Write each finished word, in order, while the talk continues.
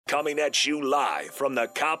Coming at you live from the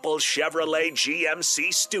Coppel Chevrolet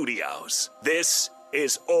GMC studios. This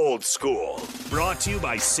is Old School. Brought to you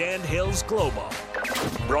by Sandhills Global.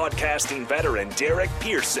 Broadcasting veteran Derek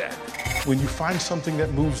Pearson. When you find something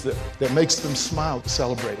that moves them, that makes them smile,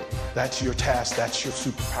 celebrate it. That's your task. That's your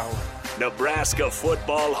superpower. Nebraska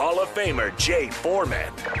Football Hall of Famer Jay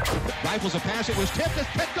Foreman. Rifles a pass. It was tipped. It's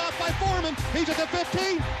picked off by Foreman. He's at the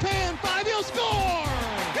 15, 10, 5. He'll score!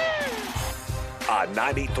 On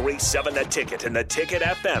 93.7 The Ticket and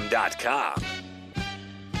theticketfm.com.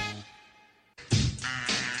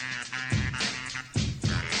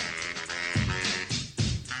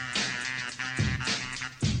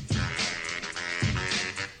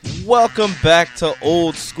 Welcome back to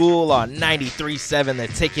Old School on 93.7 The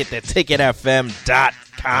Ticket,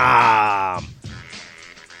 theticketfm.com.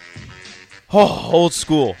 Oh, Old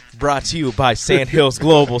School, brought to you by Sandhills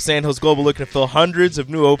Global. Sandhills Global looking to fill hundreds of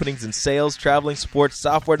new openings in sales, traveling support,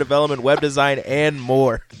 software development, web design, and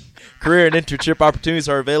more. Career and internship opportunities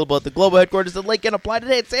are available at the global headquarters in Lincoln. Apply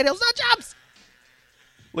today at Sandhills.jobs.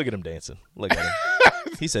 Look at him dancing. Look at him.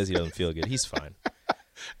 He says he doesn't feel good. He's fine.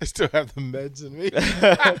 I still have the meds in me.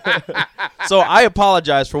 So I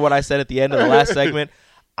apologize for what I said at the end of the last segment.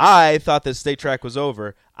 I thought that State Track was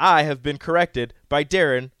over. I have been corrected by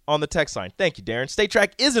Darren on the text line. Thank you, Darren. State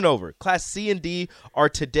Track isn't over. Class C and D are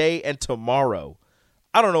today and tomorrow.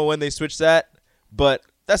 I don't know when they switch that, but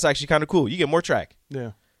that's actually kind of cool. You get more track.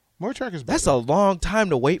 Yeah. More track is better. That's a long time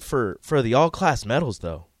to wait for the all-class medals,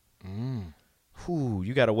 though. Whew,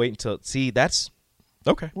 you got to wait until – see, that's –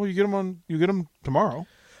 okay. Well, you get them tomorrow.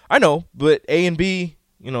 I know, but A and B,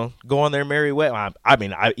 go on their merry way. I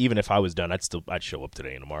mean, even if I was done, I'd show up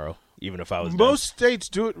today and tomorrow, even if I was Most states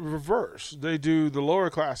do it reverse. They do the lower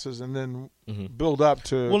classes and then build up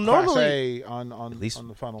to Class normally, A on at least on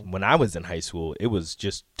the funnel. When I was in high school, it was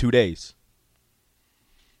just 2 days.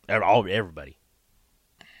 Everybody.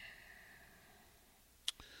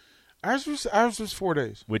 Ours was 4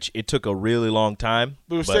 days. Which it took a really long time.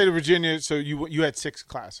 But the state of Virginia, so you had 6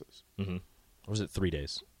 classes. Mm-hmm. Or was it 3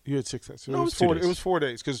 days? You had 6 classes. So No, it was 4 days. It was 4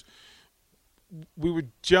 days because we would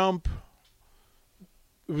jump.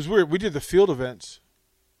 It was weird. We did the field events.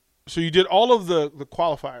 So you did all of the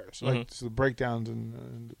qualifiers, like so the breakdowns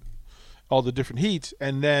and all the different heats.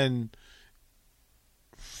 And then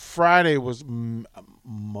Friday was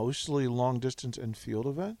mostly long distance and field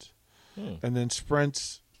events. And then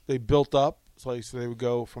sprints, they built up. So they would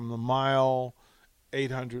go from the mile,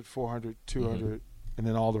 800, 400, 200, and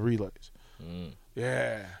then all the relays.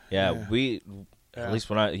 Yeah. We at least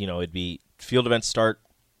when it'd be field events start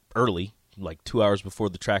early, like 2 hours before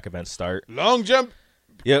the track events start. Long jump.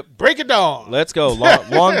 Yep. Break it down. Let's go.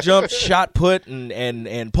 Long jump, shot put,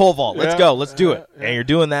 and pole vault. Let's go. Let's do it. And you're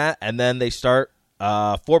doing that, and then they start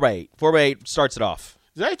 4x8. 4x8 starts it off.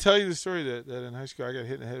 Did I tell you the story that in high school I got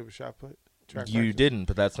hit in the head with a shot put? You didn't,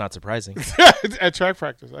 but that's not surprising. At track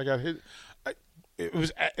practice, I got hit. It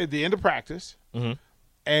was at the end of practice,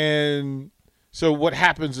 and so what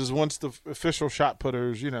happens is once the official shot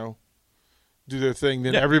putters, do their thing,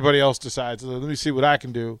 then everybody else decides, let me see what I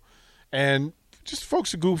can do, and just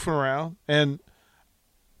folks are goofing around, and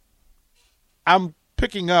I'm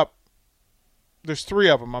picking up. There's 3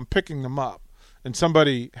 of them. I'm picking them up, and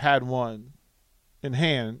somebody had one in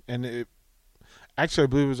hand, and actually I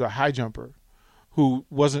believe it was a high jumper who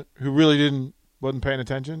wasn't paying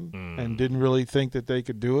attention and didn't really think that they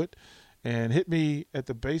could do it, and hit me at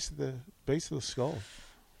the base of the skull.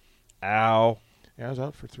 Ow! Yeah, I was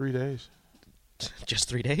out for 3 days. Just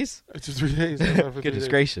 3 days? Just 3 days. I was out for 3 Goodness days.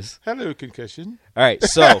 gracious! Hello, concussion. All right,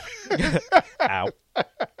 so ow.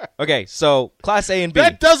 Okay, so Class A and B.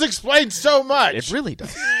 That does explain so much. It really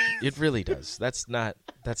does. It really does. That's not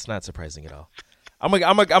surprising at all. I'm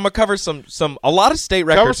gonna cover a lot of state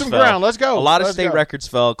records. Cover some ground. Let's go. A lot of state records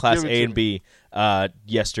fell Class A and B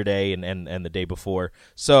yesterday and the day before.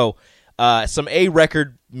 So some A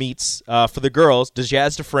record meets for the girls.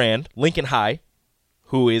 Dejaz DeFrand, Lincoln High,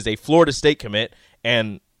 who is a Florida State commit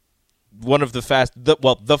and one of the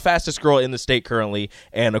fastest girl in the state currently,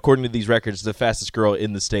 and according to these records, the fastest girl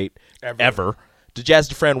in the state ever. Dejaz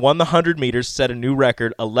DeFrand won the 100 meters, set a new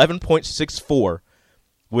record, 11.64.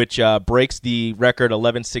 which breaks the record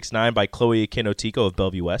 11.69 by Chloe Akinotico of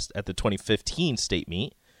Bellevue West at the 2015 state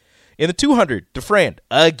meet. In the 200, DeFrand,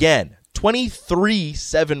 again,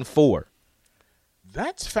 23.74.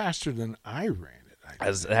 That's faster than I ran it.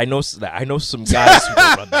 I know some guys who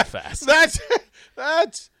can run that fast. That's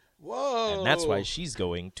whoa. And that's why she's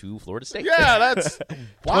going to Florida State. Yeah, that's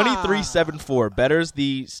 23.74 betters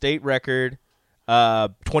the state record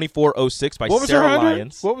 24.06 by what was Sarah her 100?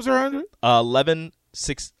 Lyons. What was her 100?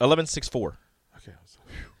 11.64. Okay.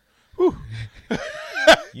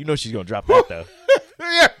 You know she's gonna drop that though.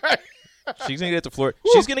 Yeah. She's gonna get to Florida.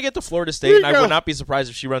 She's gonna get to Florida State, and I would not be surprised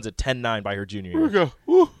if she runs a 10.9 by her junior Here we year. go.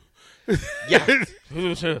 Woo. Yeah.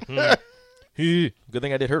 Good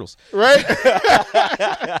thing I did hurdles. Right?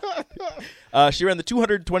 She ran the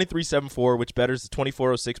 223.74, which betters the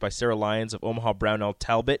 24.06 by Sarah Lyons of Omaha Brownell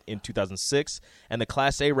Talbot in 2006, and the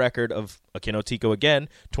Class A record of Akino Tico again,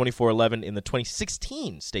 24.11 in the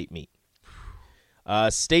 2016 state meet.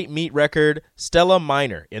 State meet record, Stella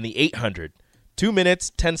Minor in the 800. 2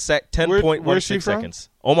 minutes, 10.16 seconds.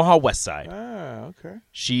 Omaha West Side. Ah, okay.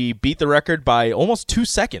 She beat the record by almost 2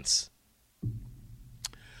 seconds.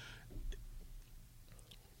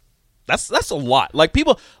 That's a lot. Like,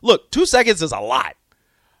 people, look, 2 seconds is a lot.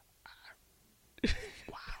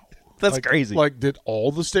 Wow. That's crazy. Like, did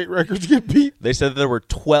all the state records get beat? They said that there were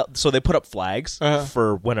 12. So they put up flags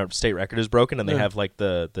for when a state record is broken, and they have like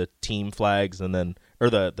the team flags and then, or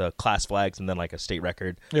the class flags and then like a state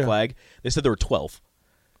record flag. They said there were 12.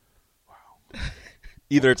 Wow.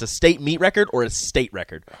 Either it's a state meet record or a state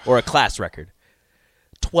record or a class record.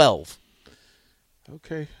 12.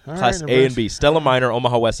 Okay. All Class right, A and B. Stella Minor,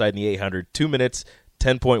 Omaha West Side in the 800. 2 minutes,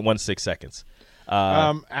 10.16 seconds.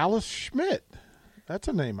 Alice Schmidt. That's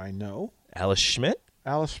a name I know. Alice Schmidt?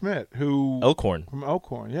 Alice Schmidt, who Elkhorn. From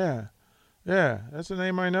Elkhorn, yeah. Yeah, that's a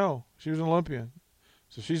name I know. She was an Olympian.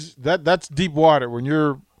 So she's that's deep water when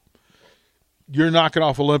you're knocking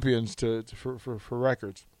off Olympians for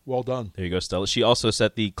records. Well done. There you go, Stella. She also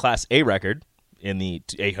set the Class A record in the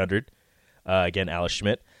 800. Again, Alice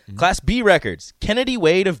Schmidt. Mm-hmm. Class B records. Kennedy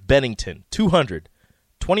Wade of Bennington, 200.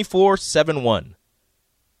 24.71.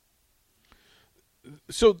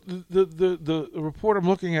 So the report I'm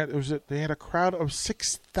looking at was that they had a crowd of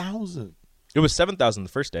 6,000. It was 7,000 the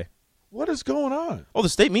first day. What is going on? Oh, the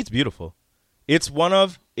state meet's beautiful. It's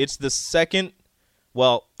the second,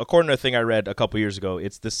 well, according to a thing I read a couple years ago,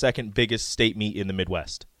 it's the second biggest state meet in the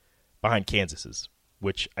Midwest, behind Kansas's,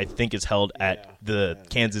 which I think is held at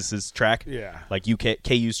Kansas's track, like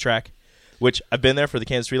KU's track, which I've been there for the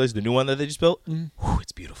Kansas Relays, the new one that they just built. Whew,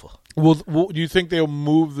 it's beautiful. Well, do you think they'll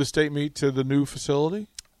move the state meet to the new facility?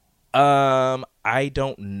 I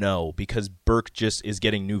don't know, because Burke just is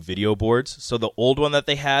getting new video boards. So the old one that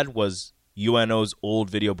they had was UNO's old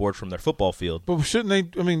video board from their football field. But shouldn't they,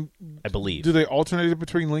 I believe. Do they alternate it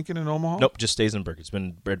between Lincoln and Omaha? Nope, just stays in Burke. It's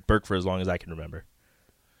been at Burke for as long as I can remember.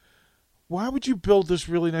 Why would you build this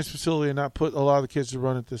really nice facility and not put a lot of the kids to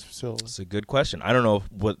run at this facility? That's a good question. I don't know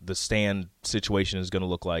what the stand situation is going to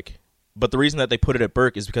look like. But the reason that they put it at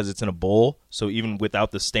Burke is because it's in a bowl. So even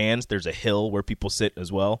without the stands, there's a hill where people sit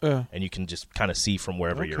as well. And you can just kind of see from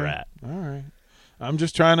wherever you're at. All right. I'm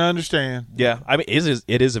just trying to understand. Yeah. I mean,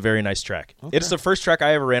 it is a very nice track. Okay. It's the first track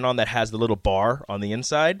I ever ran on that has the little bar on the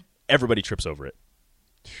inside. Everybody trips over it.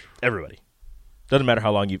 Everybody. Doesn't matter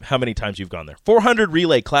how many times you've gone there. 400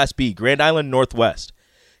 relay Class B, Grand Island Northwest.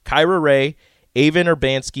 Kyra Ray, Avon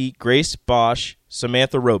Urbanski, Grace Bosch,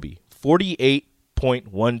 Samantha Roby.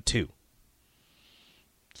 48.12.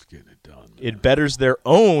 It's getting it done. Man. It betters their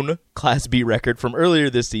own Class B record from earlier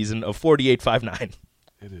this season of 48.59.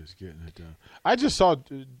 It is getting it done. I just saw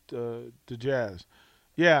the Jazz.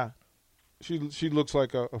 Yeah. She looks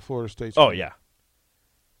like a Florida State student. Oh, yeah.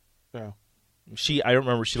 Yeah. I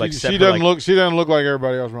remember she doesn't look like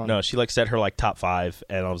everybody else running. No, she set her top 5,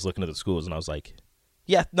 and I was looking at the schools and I was like,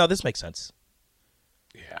 yeah, no, this makes sense.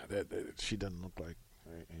 Yeah, she doesn't look like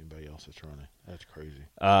anybody else that's running. That's crazy.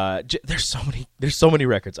 There's so many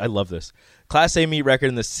records. I love this. Class A meet record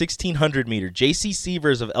in the 1600 meter. J.C.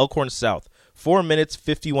 Sievers of Elkhorn South, 4 minutes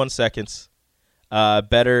 51 seconds.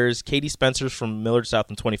 Betters Katie Spencer's from Millard South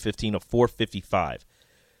in 2015 of 4:55.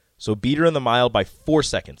 So beat her in the mile by 4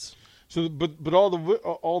 seconds. So, but all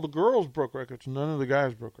the girls broke records. None of the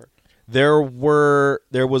guys broke records. There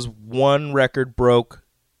was one record broke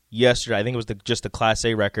yesterday. I think it was just the Class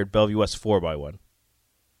A record. Bellevue West 4x1.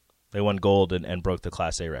 They won gold and broke the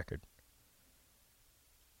Class A record.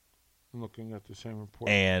 I'm looking at the same report.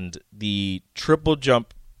 And the triple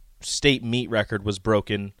jump state meet record was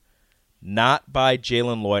broken, not by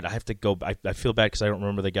Jalen Lloyd. I have to go. I feel bad because I don't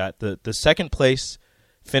remember the second place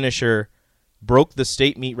finisher broke the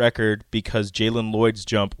state meet record because Jalen Lloyd's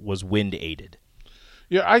jump was wind aided.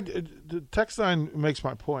 Yeah, the text line makes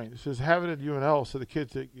my point. It says have it at UNL so the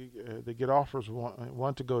kids that get offers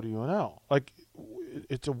want to go to UNL. Like,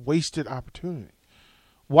 it's a wasted opportunity.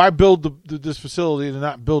 Why build this facility and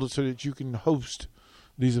not build it so that you can host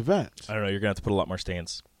these events? I don't know. You're going to have to put a lot more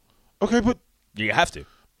stands. Okay, but you have to.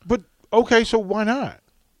 But okay, so why not?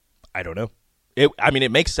 I don't know.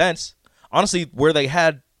 It makes sense. Honestly, where they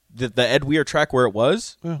had the Ed Weir track where it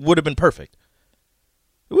was would have been perfect.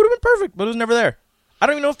 It would have been perfect, but it was never there. I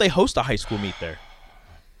don't even know if they host a high school meet there.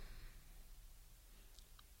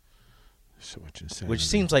 So much insanity. Which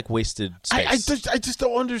seems like wasted space. I just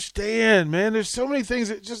don't understand, man. There's so many things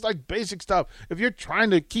that just like basic stuff. If you're trying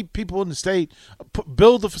to keep people in the state,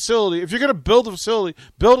 build the facility. If you're going to build a facility,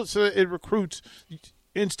 build it so that it recruits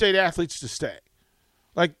in-state athletes to stay.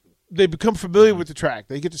 Like, they become familiar with the track.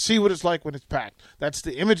 They get to see what it's like when it's packed. That's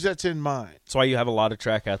the image that's in mind. That's why you have a lot of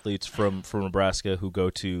track athletes from Nebraska who go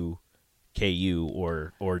to KU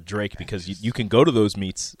or Drake, because you can go to those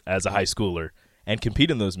meets as a high schooler and compete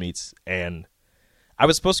in those meets. And I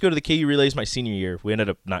was supposed to go to the KU relays my senior year. We ended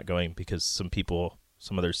up not going because some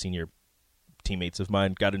other senior teammates of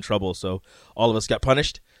mine got in trouble, so all of us got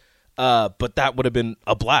punished. But that would have been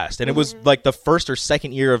a blast. And it was like the first or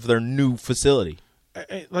second year of their new facility.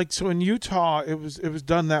 Like, so in Utah, it was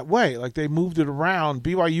done that way. Like, they moved it around.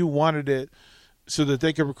 BYU wanted it so that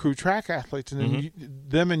they could recruit track athletes, and then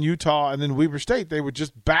them in Utah and then Weber State, they would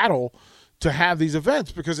just battle to have these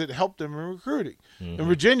events because it helped them in recruiting. In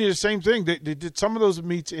Virginia, the same thing. They did some of those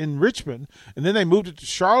meets in Richmond, and then they moved it to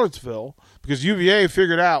Charlottesville because UVA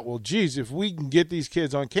figured out, well, geez, if we can get these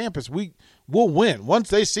kids on campus, we'll win. Once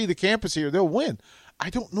they see the campus here, they'll win. I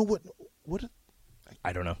don't know what.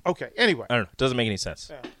 I don't know. Okay, anyway. I don't know. It doesn't make any sense.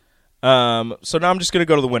 Yeah. So now I'm just going to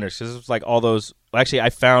go to the winners because it's like all those. Actually, I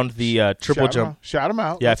found the triple jump. Shout them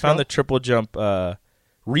out. Yeah, I found the triple jump.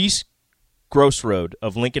 Reese Grossroad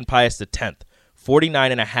of Lincoln Pius the 10th,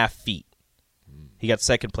 49.5 feet. He got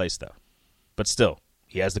second place, though. But still,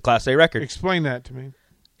 he has the Class A record. Explain that to me.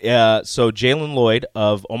 So Jalen Lloyd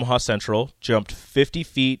of Omaha Central jumped 50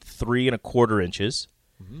 feet, 3 1/4 inches.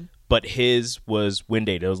 But his was wind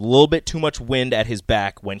aided. There was a little bit too much wind at his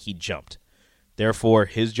back when he jumped. Therefore,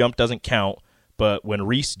 his jump doesn't count. But when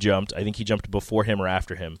Reese jumped, I think he jumped before him or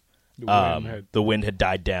after him. The wind had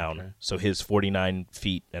died down, okay. So his 49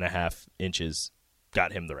 feet and a half inches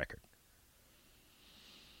got him the record.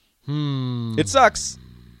 It sucks,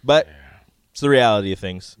 but it's the reality of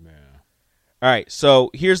things. Yeah. All right, so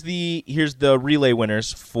here's the relay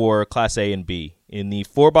winners for Class A and B in the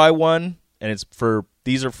 4x1, and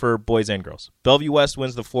these are for boys and girls. Bellevue West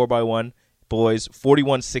wins the 4x1 boys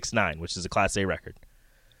 41.69, which is a Class A record,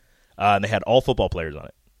 and they had all football players on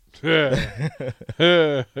it.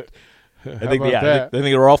 I think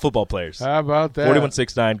they were all football players. How about that?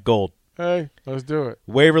 41.69 gold. Hey, let's do it.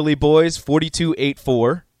 Waverly boys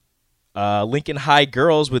 42.84. Lincoln High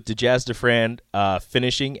girls with DeJazz DeFran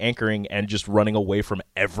finishing, anchoring, and just running away from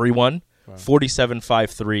everyone. Wow.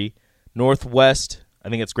 47.53. Northwest, I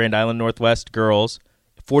think it's Grand Island Northwest girls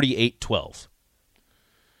 48.12.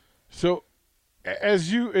 So.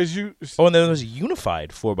 As you Oh, and then there was a unified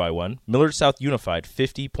 4x1. Millard South Unified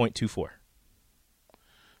 50.24.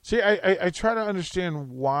 See, I try to understand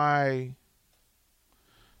why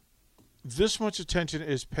this much attention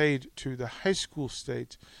is paid to the high school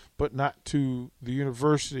states, but not to the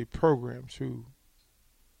university programs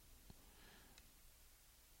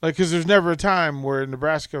because there's never a time where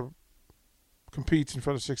Nebraska competes in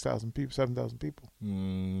front of 6,000 people, 7,000 people.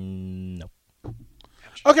 No.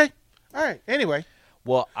 Okay. All right. Anyway,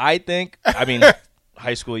 well, I mean,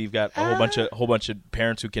 high school, you've got a whole bunch of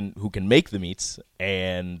parents who can make the meets,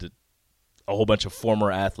 and a whole bunch of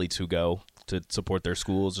former athletes who go to support their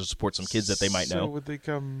schools or support some kids that they might know. So would they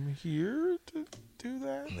come here to do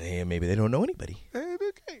that? Yeah, maybe they don't know anybody.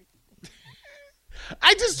 Okay.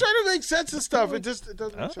 I just try to make sense of stuff. It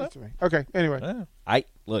doesn't make sense to me. Okay. Anyway, I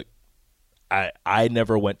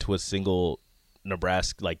never went to a single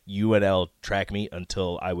Nebraska, like UNL track meet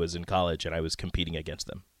until I was in college and I was competing against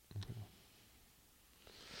them.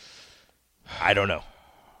 I don't know.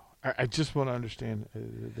 I just want to understand.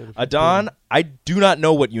 Adon, I do not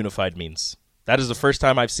know what unified means. That is the first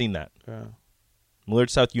time I've seen that. Yeah. Millard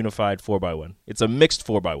South Unified 4x1. It's a mixed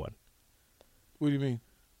 4x1. What do you mean?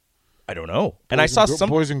 I don't know. And I saw some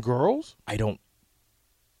boys and girls. I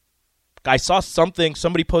saw something.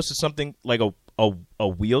 Somebody posted something like a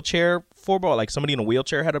wheelchair 4x1, like somebody in a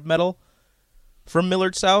wheelchair had a medal from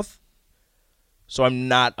Millard South. So I'm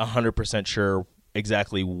not 100% sure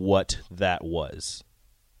exactly what that was.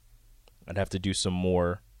 I'd have to do some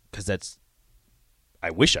more because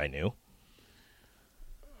I wish I knew.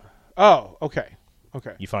 Oh, okay.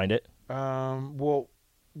 You find it? Well,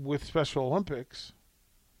 with Special Olympics,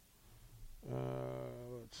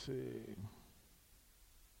 let's see.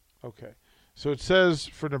 Okay. So it says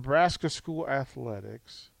for Nebraska school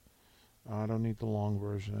athletics, I don't need the long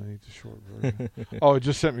version. I need the short version. Oh, it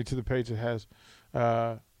just sent me to the page that has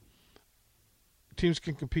teams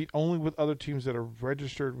can compete only with other teams that are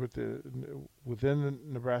registered within the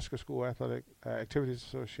Nebraska School Athletic Activities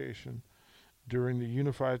Association during the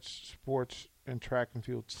Unified Sports and Track and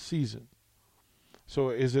Field season. So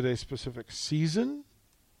is it a specific season?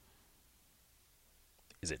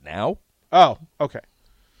 Is it now? Oh, okay.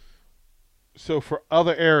 So for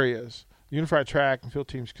other areas, Unified Track and Field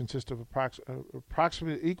teams consist of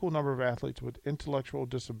approximately equal number of athletes with intellectual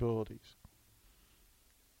disabilities.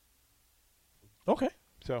 Okay.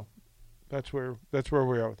 So that's where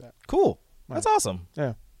we are with that. Cool. That's awesome.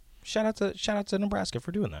 Yeah. Shout out to Nebraska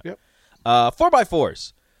for doing that. Yep.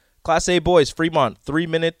 4x4s. Class A boys, Fremont, 3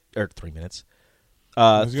 minutes.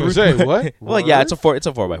 I was going to say, what? Well, yeah, it's a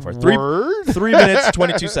 4x4. Word? 3 minutes,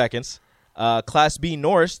 22 seconds. Class B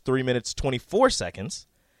Norse, 3 minutes, 24 seconds.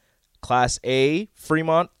 Class A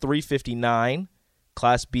Fremont, 3:59.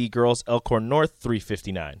 Class B girls, Elkhorn North,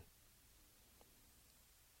 3:59.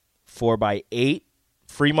 4x8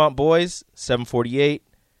 Fremont boys, 7:48.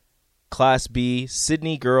 Class B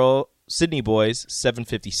Sydney boys,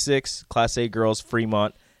 7:56. Class A girls,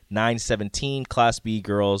 Fremont, 9:17. Class B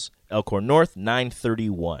girls, Elkhorn North,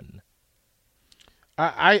 9:31.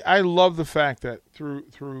 I love the fact that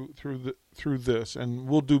through this, and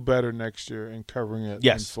we'll do better next year in covering it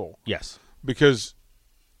in full. Yes. Because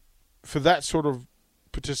for that sort of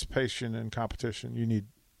participation and competition,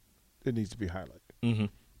 it needs to be highlighted. Mm-hmm.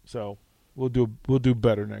 So we'll do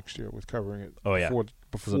better next year with covering it. Oh, yeah.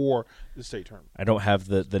 before the state tournament. I don't have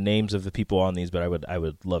the names of the people on these, but I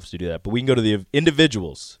would love to do that. But we can go to the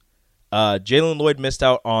individuals. Jalen Lloyd missed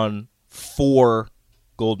out on 4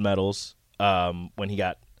 gold medals when he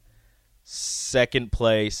got second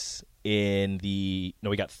place we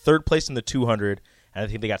got third place in the 200, and I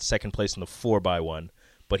think they got second place in the 4x1.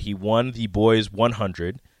 But he won the boys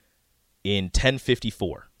 100 in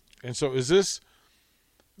 10:54. And so is this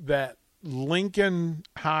that Lincoln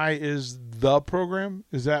High is the program?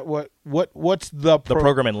 Is that what's the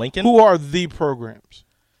program in Lincoln? Who are the programs?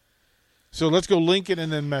 So let's go Lincoln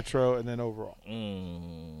and then Metro and then overall.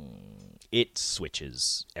 It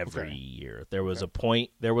switches every year. There was a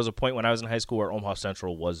point when I was in high school where Omaha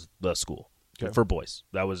Central was the school for boys.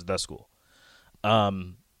 That was the school.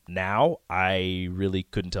 Now I really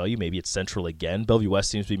couldn't tell you. Maybe it's Central again. Bellevue West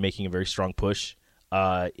seems to be making a very strong push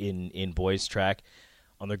in boys track.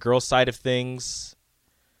 On the girls' side of things,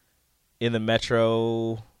 in the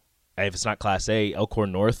Metro, if it's not Class A,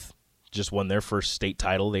 Elkhorn North just won their first state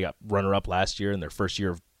title. They got runner-up last year in their first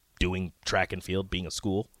year of doing track and field, being a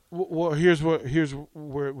school. Well, here's where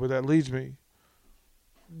that leads me.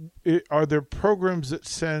 Are there programs that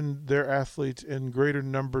send their athletes in greater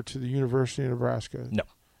number to the University of Nebraska? No.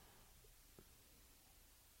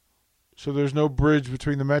 So there's no bridge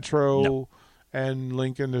between the Metro and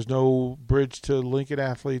Lincoln. There's no bridge to Lincoln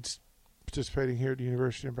athletes participating here at the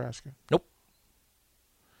University of Nebraska. Nope.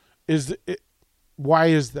 Why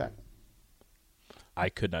is that? I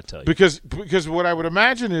could not tell you. Because what I would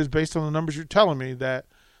imagine is, based on the numbers you're telling me, that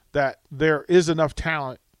there is enough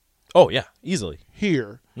talent. Oh yeah, easily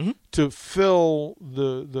here to fill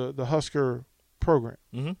the Husker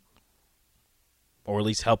program, or at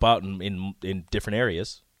least help out in different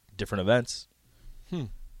areas, different events.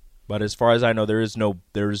 But as far as I know, there is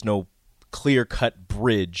no clear-cut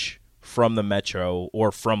bridge from the Metro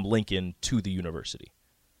or from Lincoln to the university.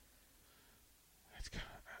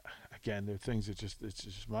 Again, there are things that it's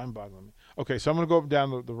just mind-boggling. Okay, so I'm going to go up and down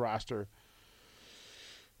the roster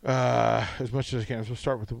as much as I can. So we'll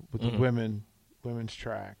start with the women's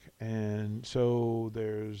track, and so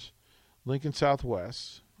there's Lincoln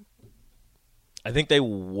Southwest. I think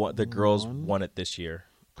the girls won it this year.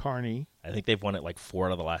 Kearney. I think they've won it like 4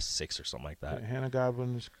 out of the last 6 or something like that. Okay, Hannah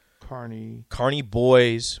Godwin's Kearney. Kearney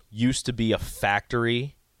boys used to be a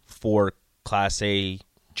factory for Class A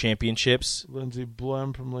championships. Lindsey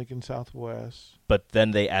Blem from Lincoln Southwest. But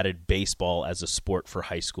then they added baseball as a sport for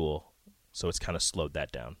high school, so it's kind of slowed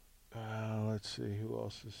that down. Let's see who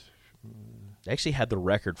else is. They actually had the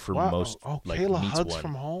record for most. Kayla Hudd's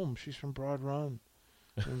from home. She's from Broad Run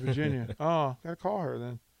in Virginia. Gotta call her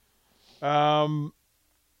then.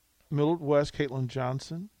 Millard West, Caitlin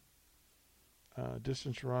Johnson,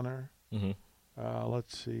 distance runner.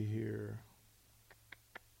 Let's see here.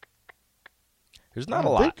 There's not a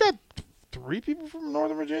lot. They've got 3 people from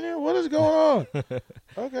Northern Virginia. What is going on?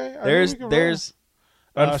 Okay, there's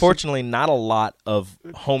unfortunately not a lot of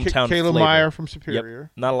hometown Kayla flavor. Meyer from Superior.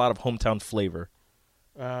 Yep, not a lot of hometown flavor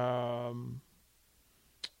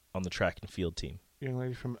On the track and field team. Young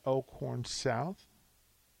lady from Elkhorn South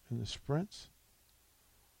in the sprints.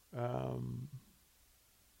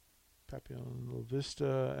 Papillon La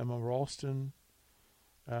Vista, Emma Ralston,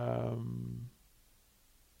 Taya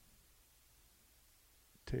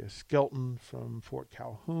Skelton from Fort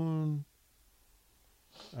Calhoun,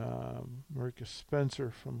 Marika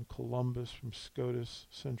Spencer from Columbus, from Scotus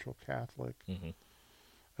Central Catholic.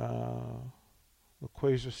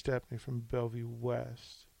 LaQuasia Stepney from Bellevue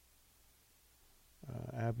West.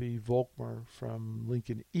 Abby Volkmer from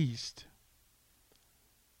Lincoln East.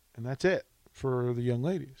 And that's it for the young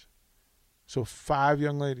ladies. So 5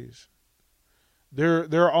 young ladies. There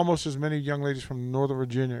are almost as many young ladies from Northern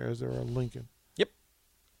Virginia as there are Lincoln. Yep.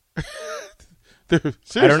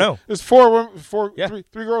 Seriously, I don't know. There's 4 Yeah. three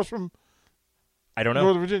girls from I don't know.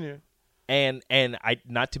 Northern Virginia. And I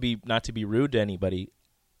not to be rude to anybody.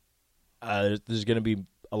 There's going to be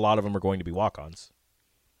a lot of them are going to be walk-ons.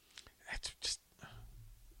 That's just.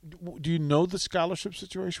 Do you know the scholarship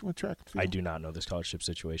situation with track and field? I do not know the scholarship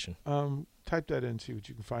situation. Type that in, see what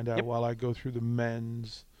you can find out while I go through the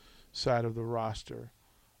men's side of the roster.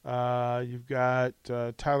 You've got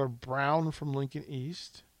Tyler Brown from Lincoln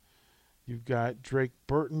East. You've got Drake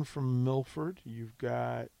Burton from Milford. You've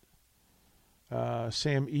got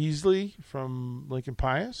Sam Easley from Lincoln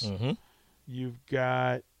Pius. Mm-hmm. You've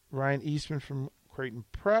got Ryan Eastman from Creighton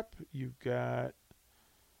Prep. You've got,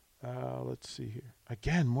 let's see here.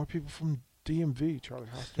 Again, more people from DMV, Charlie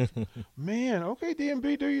Hoskins. Man, okay,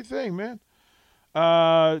 DMV, do your thing, man.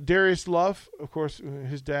 Darius Luff, of course,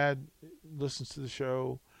 his dad listens to the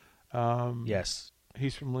show. Yes.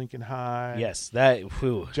 He's from Lincoln High. Yes, that.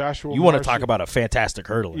 Whew. Joshua. You want to Marshall. talk about a fantastic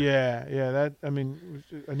hurdler? Yeah. That. I mean,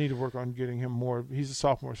 I need to work on getting him more. He's a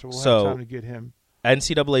sophomore, so we'll have time to get him.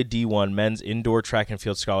 NCAA D1 men's indoor track and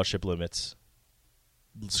field scholarship limits.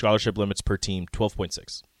 Scholarship limits per team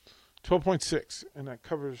 12.6. 12.6, and that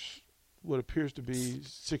covers what appears to be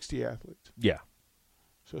 60 athletes. Yeah.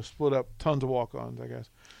 So split up, tons of walk-ons, I guess.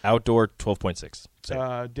 Outdoor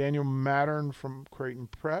 12.6. Daniel Mattern from Creighton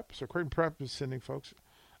Prep. So Creighton Prep is sending folks.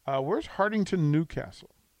 Where's Hardington,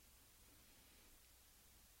 Newcastle?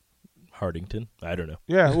 Hardington? I don't know.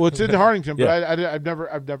 Yeah, well, it's in Hardington, but Yeah. I've never.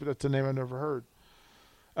 That's a name I've never heard.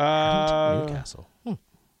 Newcastle.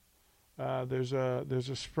 There's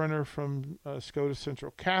a sprinter from Scotus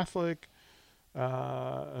Central Catholic.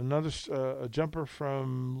 Another a jumper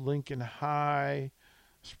from Lincoln High.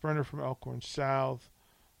 Sprinter from Elkhorn South.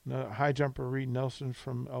 High jumper Reed Nelson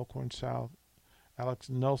from Elkhorn South.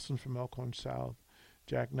 Alex Nelson from Elkhorn South.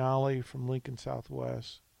 Jack Nolly from Lincoln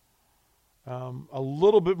Southwest. A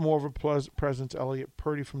little bit more of a presence, Elliot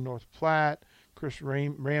Purdy from North Platte. Chris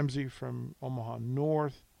Ramsey from Omaha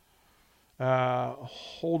North.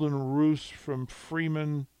 Holden Roos from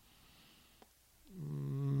Freeman.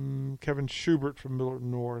 Kevin Schubert from Millard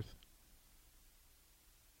North.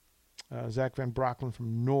 Zach Van Brocklin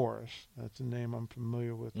from Norris. That's a name I'm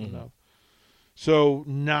familiar with enough. So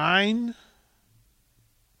 9,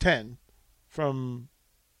 10 from,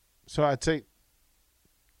 so I'd say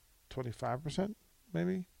 25%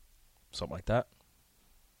 maybe? Something like that.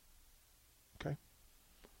 Okay.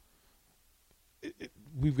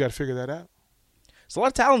 We've got to figure that out. There's a lot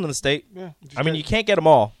of talent in the state. Yeah. I mean, you can't get them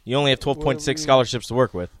all. You only have 12.6 scholarships to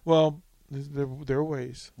work with. Well, there are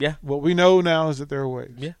ways. Yeah. What we know now is that there are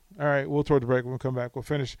ways. Yeah. All right, we'll toward the break. When we come back, we'll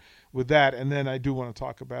finish with that, and then I do want to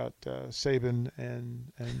talk about Saban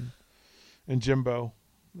and Jimbo.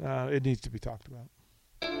 It needs to be talked about.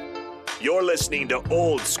 You're listening to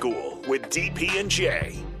Old School with DP and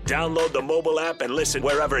J. Download the mobile app and listen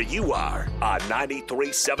wherever you are on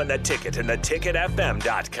 93.7 The Ticket and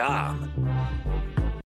theticketfm.com.